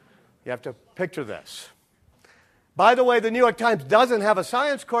 You have to picture this. By the way, the New York Times doesn't have a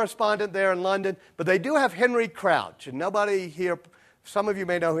science correspondent there in London, but they do have Henry Crouch. And nobody here, some of you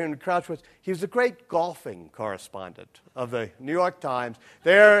may know who Henry Crouch was. He was the great golfing correspondent of the New York Times.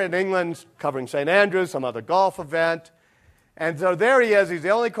 There in England, covering St. Andrews, some other golf event. And so there he is. He's the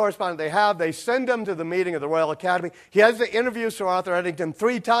only correspondent they have. They send him to the meeting of the Royal Academy. He has to interview Sir Arthur Eddington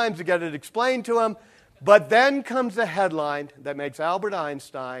 3 times to get it explained to him. But then comes the headline that makes Albert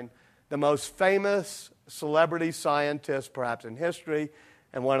Einstein the most famous celebrity scientist, perhaps in history,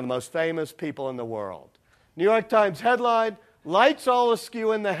 and one of the most famous people in the world. New York Times headline, "Lights all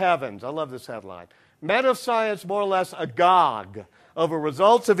askew in the heavens." I love this headline. Men of science more or less agog over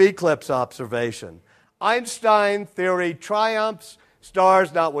results of eclipse observation. Einstein theory triumphs,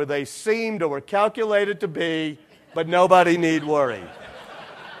 stars not where they seemed or were calculated to be, but nobody need worry.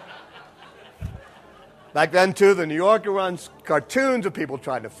 Back then, too, the New Yorker runs cartoons of people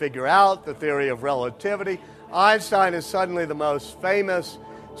trying to figure out the theory of relativity. Einstein is suddenly the most famous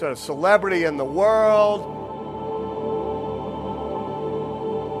sort of celebrity in the world.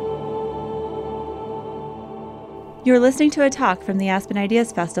 You're listening to a talk from the Aspen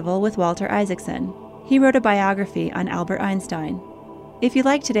Ideas Festival with Walter Isaacson. He wrote a biography on Albert Einstein. If you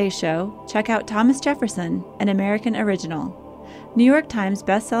like today's show, check out Thomas Jefferson, an American Original. New York Times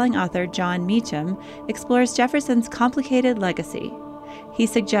bestselling author John Meacham explores Jefferson's complicated legacy. He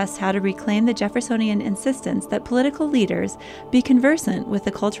suggests how to reclaim the Jeffersonian insistence that political leaders be conversant with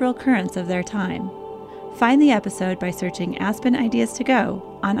the cultural currents of their time. Find the episode by searching Aspen Ideas to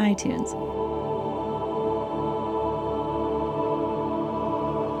Go on iTunes.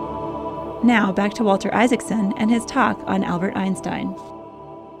 Now back to Walter Isaacson and his talk on Albert Einstein.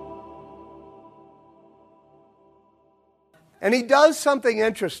 And he does something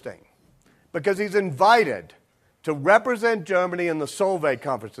interesting because he's invited to represent Germany in the Solvay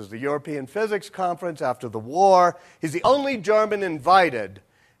conferences, the European Physics Conference after the war. He's the only German invited,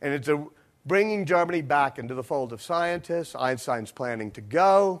 and it's bringing Germany back into the fold of scientists. Einstein's planning to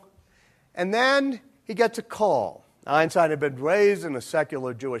go. And then he gets a call. Einstein had been raised in a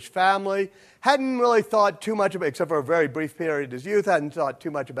secular Jewish family, hadn't really thought too much about, except for a very brief period of his youth, hadn't thought too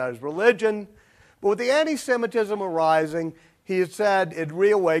much about his religion. But with the anti-Semitism arising, he had said, it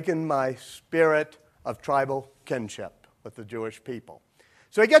reawakened my spirit of tribal kinship with the Jewish people.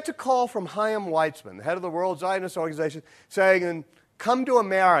 So he gets a call from Chaim Weizmann, the head of the World Zionist Organization, saying, come to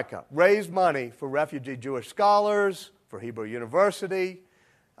America, raise money for refugee Jewish scholars, for Hebrew University.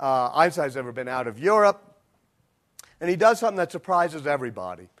 Einstein's never been out of Europe. And he does something that surprises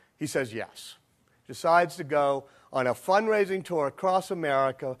everybody. He says yes. Decides to go on a fundraising tour across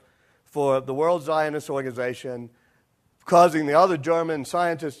America for the World Zionist Organization, causing the other German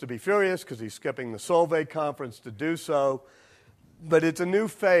scientists to be furious because he's skipping the Solvay conference to do so. But it's a new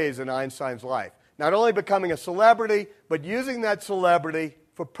phase in Einstein's life. Not only becoming a celebrity, but using that celebrity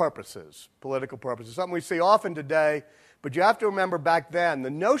for purposes, political purposes, something we see often today. But you have to remember back then,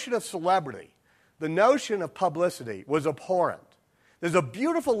 the notion of celebrity, the notion of publicity was abhorrent. There's a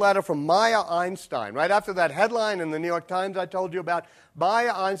beautiful letter from Maya Einstein, right after that headline in the New York Times I told you about.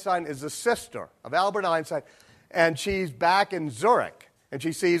 Maya Einstein is the sister of Albert Einstein, and she's back in Zurich, and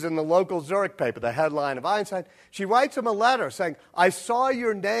she sees in the local Zurich paper the headline of Einstein. She writes him a letter saying, I saw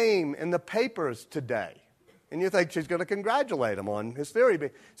your name in the papers today. And you think she's going to congratulate him on his theory.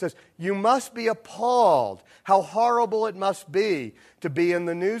 It says, you must be appalled. How horrible it must be to be in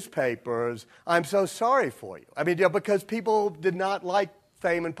the newspapers. I'm so sorry for you. I mean, because people did not like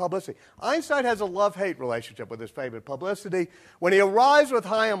fame and publicity. Einstein has a love-hate relationship with his fame and publicity. When he arrives with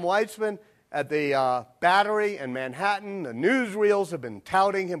Chaim Weizmann at the Battery in Manhattan, the newsreels have been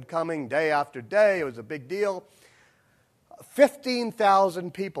touting him coming day after day. It was a big deal.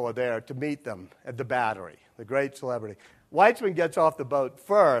 15,000 people are there to meet them at the Battery, the great celebrity. Weizmann gets off the boat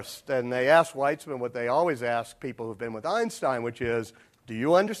first, and they ask Weizmann what they always ask people who've been with Einstein, which is, do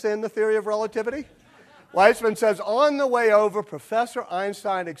you understand the theory of relativity? Weissman says, on the way over, Professor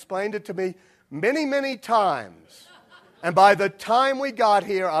Einstein explained it to me many, many times. And by the time we got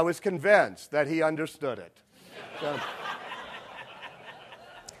here, I was convinced that he understood it. So,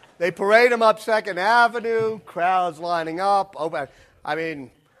 they parade him up 2nd Avenue, crowds lining up. I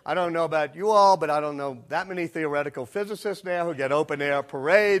mean, I don't know about you all, but I don't know that many theoretical physicists now who get open-air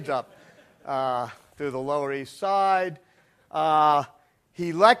parades up through the Lower East Side.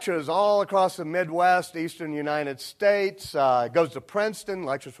 He lectures all across the Midwest, eastern United States, goes to Princeton,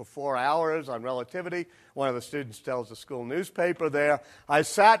 lectures for 4 hours on relativity. One of the students tells the school newspaper there. I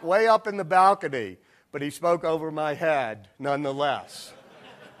sat way up in the balcony, but he spoke over my head nonetheless.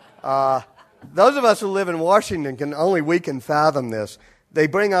 Those of us who live in Washington we can fathom this. They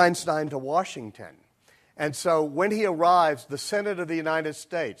bring Einstein to Washington. And so when he arrives, the Senate of the United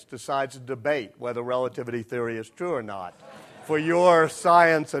States decides to debate whether relativity theory is true or not. For your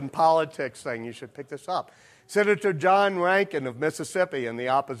science and politics thing, you should pick this up. Senator John Rankin of Mississippi in the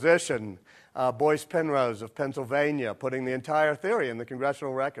opposition, Boyce Penrose of Pennsylvania putting the entire theory in the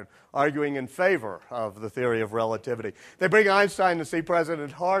congressional record, arguing in favor of the theory of relativity. They bring Einstein to see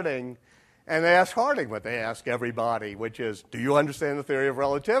President Harding, and they ask Harding what they ask everybody, which is, do you understand the theory of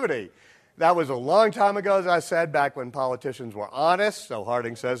relativity? That was a long time ago, as I said, back when politicians were honest, so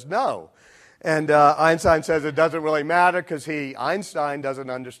Harding says no. And Einstein says it doesn't really matter because Einstein doesn't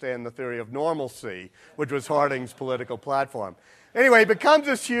understand the theory of normalcy, which was Harding's political platform. Anyway, he becomes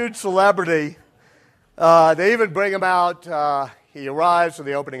this huge celebrity. They even bring him out. He arrives for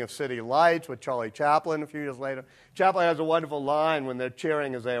the opening of City Lights with Charlie Chaplin a few years later. Chaplin has a wonderful line when they're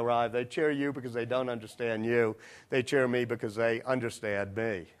cheering as they arrive. They cheer you because they don't understand you. They cheer me because they understand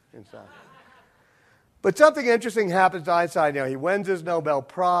me. But something interesting happens to Einstein. He wins his Nobel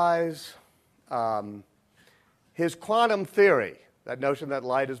Prize. His quantum theory, that notion that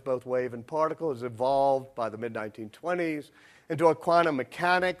light is both wave and particle, is evolved by the mid-1920s into a quantum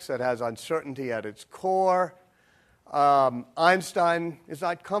mechanics that has uncertainty at its core. Einstein is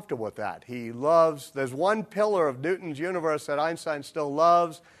not comfortable with that. There's one pillar of Newton's universe that Einstein still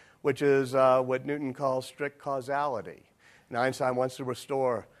loves, which is what Newton calls strict causality. And Einstein wants to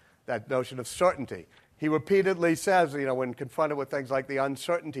restore that notion of certainty. He repeatedly says, when confronted with things like the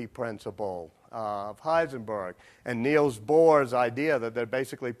uncertainty principle of Heisenberg and Niels Bohr's idea that they're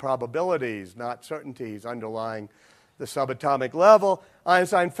basically probabilities, not certainties, underlying the subatomic level,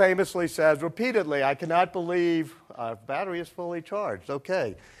 Einstein famously says repeatedly, I cannot believe, battery is fully charged,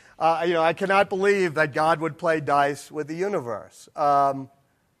 okay. I cannot believe that God would play dice with the universe.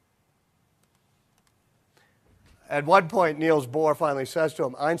 At one point, Niels Bohr finally says to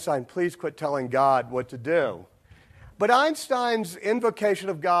him, Einstein, please quit telling God what to do. But Einstein's invocation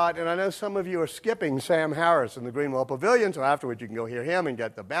of God, and I know some of you are skipping Sam Harris in the Greenwell Pavilion, so afterwards you can go hear him and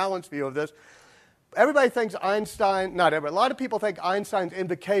get the balanced view of this. Everybody thinks Einstein, not everybody, a lot of people think Einstein's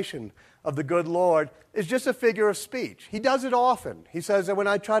invocation of the good Lord is just a figure of speech. He does it often. He says that when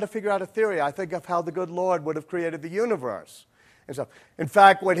I try to figure out a theory, I think of how the good Lord would have created the universe. And so, in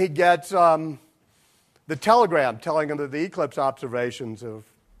fact, when he gets the telegram telling him that the eclipse observations have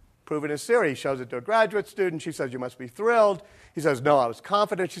proven his theory, he shows it to a graduate student. She says, you must be thrilled. He says, no, I was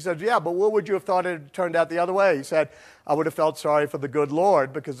confident. She says, yeah, but what would you have thought it had turned out the other way? He said, I would have felt sorry for the good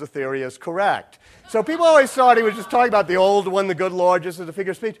Lord because the theory is correct. So people always thought he was just talking about the old one, the good Lord, just as a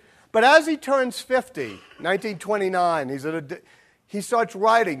figure of speech. But as he turns 50, 1929, he starts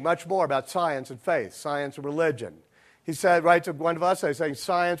writing much more about science and faith, science and religion. He writes a wonderful essay saying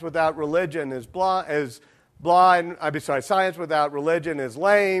science without religion is blind. Science without religion is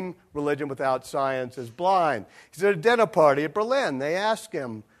lame. Religion without science is blind. He's at a dinner party at Berlin. They ask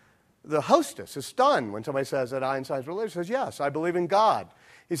him, the hostess is stunned when somebody says that Einstein's religious. He says, yes, I believe in God.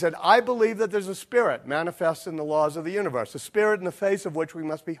 He said, I believe that there's a spirit manifest in the laws of the universe, a spirit in the face of which we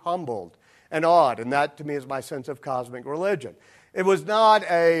must be humbled and awed. And that, to me, is my sense of cosmic religion. It was not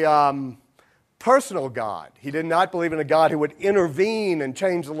a personal God. He did not believe in a God who would intervene and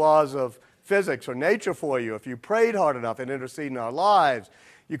change the laws of physics or nature for you if you prayed hard enough and intercede in our lives.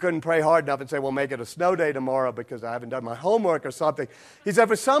 You couldn't pray hard enough and say, well, make it a snow day tomorrow because I haven't done my homework or something. He said,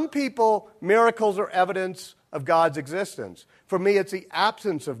 for some people, miracles are evidence of God's existence. For me, it's the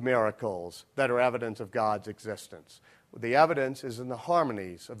absence of miracles that are evidence of God's existence. The evidence is in the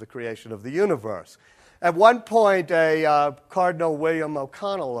harmonies of the creation of the universe. At one point, Cardinal William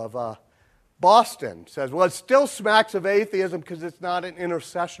O'Connell of Boston says, well, it still smacks of atheism because it's not an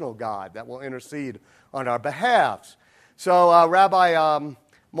intercessional God that will intercede on our behalf. So Rabbi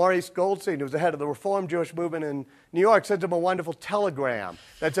Maurice Goldstein, who was the head of the Reformed Jewish movement in New York, sent him a wonderful telegram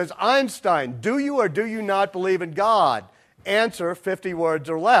that says, Einstein, do you or do you not believe in God? Answer 50 words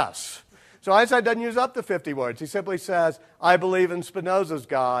or less. So Einstein doesn't use up the 50 words. He simply says, I believe in Spinoza's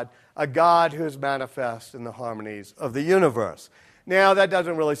God, a God who is manifest in the harmonies of the universe. Now, that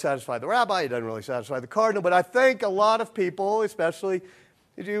doesn't really satisfy the rabbi, it doesn't really satisfy the cardinal, but I think a lot of people, especially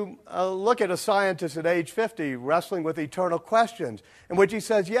if you look at a scientist at age 50 wrestling with eternal questions, in which he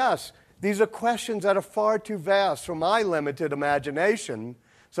says, yes, these are questions that are far too vast for my limited imagination,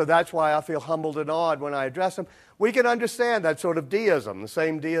 so that's why I feel humbled and awed when I address them. We can understand that sort of deism, the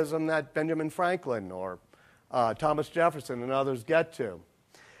same deism that Benjamin Franklin or Thomas Jefferson and others get to.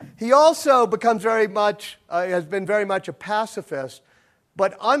 He also becomes has been very much a pacifist,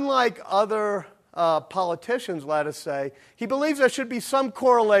 but unlike other politicians, let us say, he believes there should be some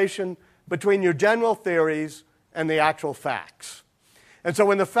correlation between your general theories and the actual facts. And so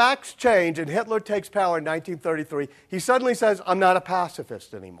when the facts change and Hitler takes power in 1933, he suddenly says, I'm not a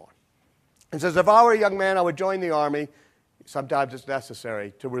pacifist anymore. He says, if I were a young man, I would join the army. Sometimes it's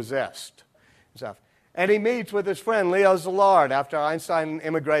necessary to resist. And he meets with his friend Leo Szilard after Einstein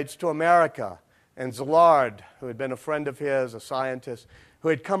immigrates to America. And Szilard, who had been a friend of his, a scientist, who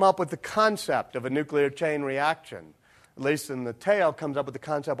had come up with the concept of a nuclear chain reaction, at least in the tale, comes up with the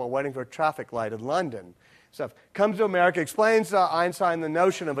concept while waiting for a traffic light in London. Comes to America, explains to Einstein the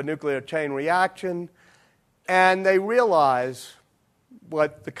notion of a nuclear chain reaction, and they realize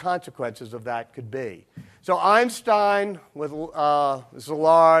what the consequences of that could be. So Einstein, with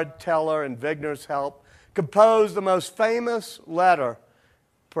Szilard, Teller, and Wigner's help, composed the most famous letter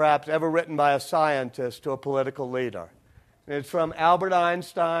perhaps ever written by a scientist to a political leader. And it's from Albert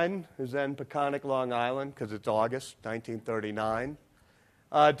Einstein, who's in Peconic, Long Island, because it's August 1939,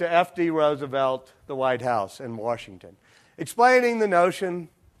 to F.D. Roosevelt, the White House in Washington, explaining the notion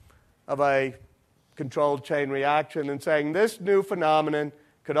of a controlled chain reaction and saying this new phenomenon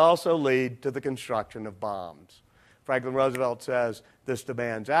could also lead to the construction of bombs. Franklin Roosevelt says this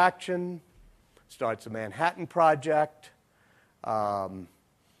demands action, starts the Manhattan Project, building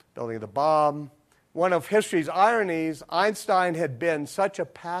of the bomb. One of history's ironies, Einstein had been such a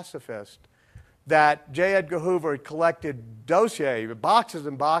pacifist that J. Edgar Hoover had collected dossiers, boxes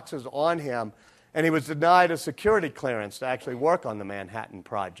and boxes on him, and he was denied a security clearance to actually work on the Manhattan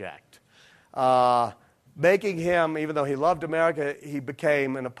Project. Making him, even though he loved America, he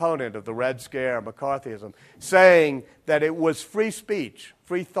became an opponent of the Red Scare, McCarthyism, saying that it was free speech,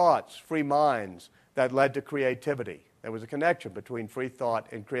 free thoughts, free minds that led to creativity. There was a connection between free thought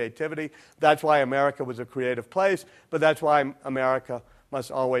and creativity. That's why America was a creative place, but that's why America must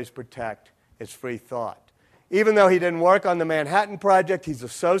always protect its free thought. Even though he didn't work on the Manhattan Project, he's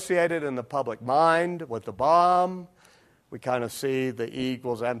associated in the public mind with the bomb. We kind of see the E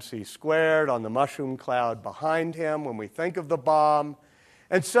equals MC squared on the mushroom cloud behind him when we think of the bomb.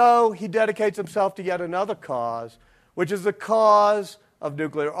 And so he dedicates himself to yet another cause, which is the cause of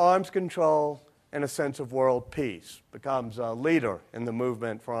nuclear arms control and a sense of world peace. Becomes a leader in the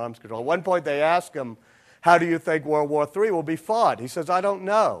movement for arms control. At one point they ask him, how do you think World War III will be fought? He says, I don't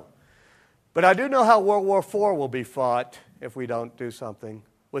know. But I do know how World War IV will be fought if we don't do something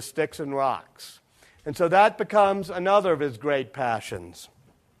with sticks and rocks. And so that becomes another of his great passions.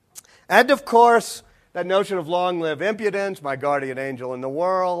 And of course, that notion of long-live impudence, my guardian angel in the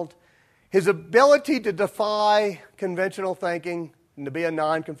world, his ability to defy conventional thinking and to be a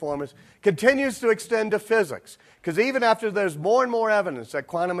nonconformist continues to extend to physics. Because even after there's more and more evidence that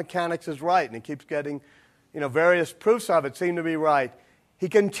quantum mechanics is right, and he keeps getting various proofs of it seem to be right, he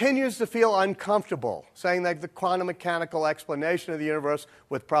continues to feel uncomfortable, saying that the quantum mechanical explanation of the universe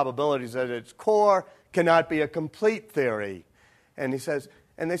with probabilities at its core cannot be a complete theory. And he says,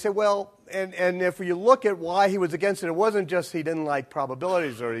 and they say, well, and if you look at why he was against it, it wasn't just he didn't like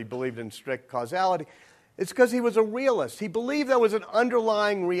probabilities or he believed in strict causality. It's because he was a realist. He believed there was an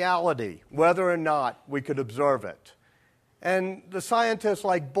underlying reality, whether or not we could observe it. And the scientists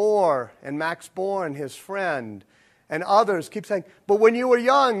like Bohr and Max Born, his friend, and others keep saying, but when you were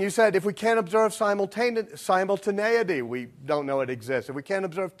young, you said, if we can't observe simultaneity, we don't know it exists. If we can't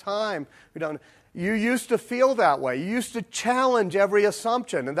observe time, we don't know. You used to feel that way. You used to challenge every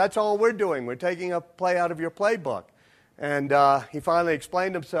assumption, and that's all we're doing. We're taking a play out of your playbook. And he finally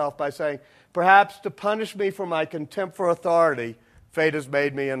explained himself by saying, perhaps to punish me for my contempt for authority, fate has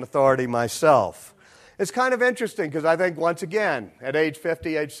made me an authority myself. It's kind of interesting because I think, once again, at age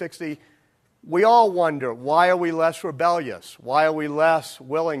 50, age 60, we all wonder, why are we less rebellious? Why are we less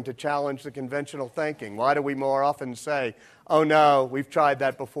willing to challenge the conventional thinking? Why do we more often say, oh no, we've tried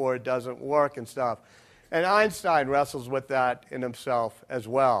that before, it doesn't work and stuff? And Einstein wrestles with that in himself as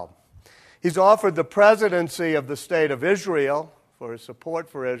well. He's offered the presidency of the State of Israel for his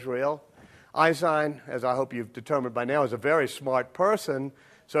support for Israel. Einstein, as I hope you've determined by now, is a very smart person,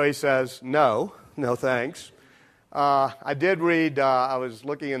 So he says, no thanks. I did read, I was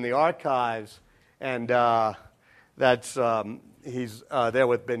looking in the archives, and that's he's there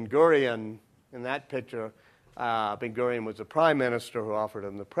with Ben Gurion in that picture. Ben Gurion was the prime minister who offered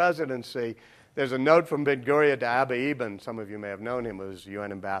him the presidency. There's a note from Ben Gurion to Abba Eban. Some of you may have known him, he was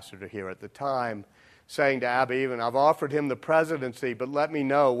UN ambassador here at the time, saying to Abba Eban, I've offered him the presidency, but let me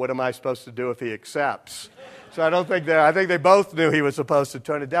know, what am I supposed to do if he accepts? So I think they both knew he was supposed to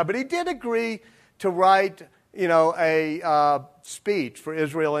turn it down. But he did agree to write, a speech for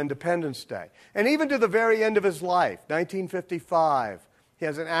Israel Independence Day. And even to the very end of his life, 1955, he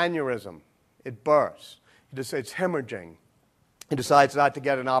has an aneurysm. It bursts. It's hemorrhaging. He decides not to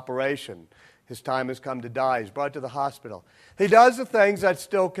get an operation. His time has come to die. He's brought to the hospital. He does the things that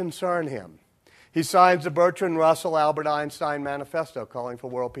still concern him. He signs the Bertrand Russell Albert Einstein Manifesto calling for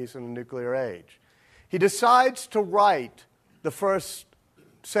world peace in the nuclear age. He decides to write the first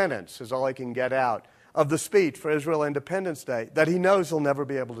sentence, is all he can get out, of the speech for Israel Independence Day that he knows he'll never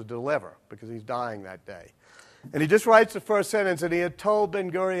be able to deliver because he's dying that day. And he just writes the first sentence, and he had told Ben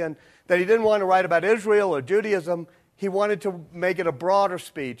Gurion that he didn't want to write about Israel or Judaism. He wanted to make it a broader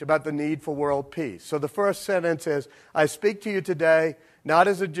speech about the need for world peace. So the first sentence is, I speak to you today not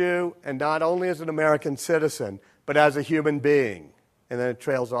as a Jew and not only as an American citizen, but as a human being. And then it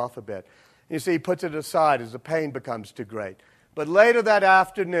trails off a bit. You see, he puts it aside as the pain becomes too great. But later that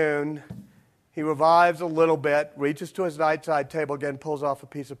afternoon, he revives a little bit, reaches to his nightside table again, pulls off a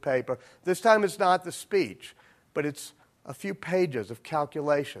piece of paper. This time it's not the speech, but it's a few pages of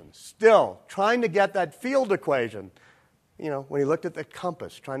calculations. Still, trying to get that field equation. When he looked at the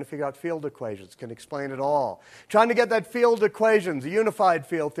compass, trying to figure out field equations, can explain it all. Trying to get that field equations, the unified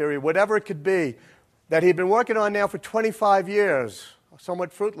field theory, whatever it could be, that he'd been working on now for 25 years,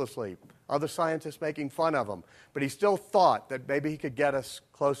 somewhat fruitlessly. Other scientists making fun of him. But he still thought that maybe he could get us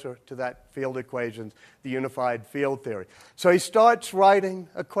closer to that field equations, the unified field theory. So he starts writing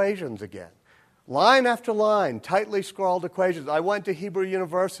equations again. Line after line, tightly scrawled equations. I went to Hebrew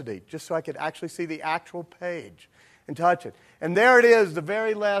University just so I could actually see the actual page and touch it. And there it is, the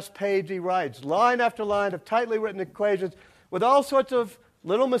very last page he writes. Line after line of tightly written equations with all sorts of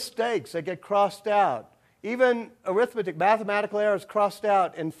little mistakes that get crossed out. Even arithmetic, mathematical errors crossed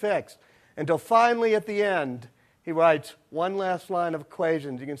out and fixed. Until finally at the end, he writes one last line of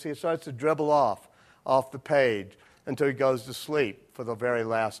equations. You can see it starts to dribble off the page until he goes to sleep for the very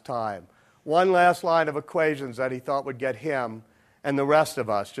last time. One last line of equations that he thought would get him and the rest of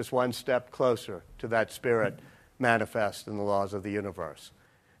us just one step closer to that spirit manifest in the laws of the universe.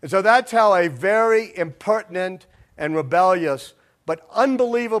 And so that's how a very impertinent and rebellious but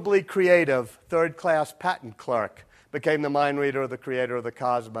unbelievably creative third-class patent clerk became the mind reader of the creator of the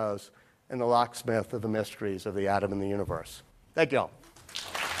cosmos and the locksmith of the mysteries of the atom and the universe. Thank you all.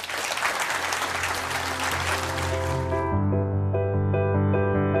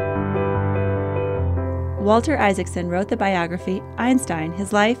 Walter Isaacson wrote the biography Einstein,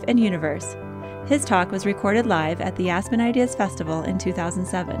 His Life and Universe. His talk was recorded live at the Aspen Ideas Festival in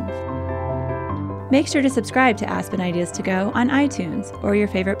 2007. Make sure to subscribe to Aspen Ideas to Go on iTunes or your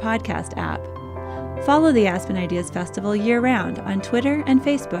favorite podcast app. Follow the Aspen Ideas Festival year-round on Twitter and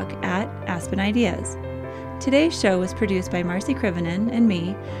Facebook at Aspen Ideas. Today's show was produced by Marcy Krivonen and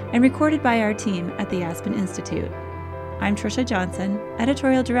me and recorded by our team at the Aspen Institute. I'm Trisha Johnson,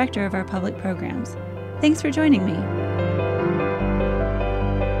 Editorial Director of our public programs. Thanks for joining me.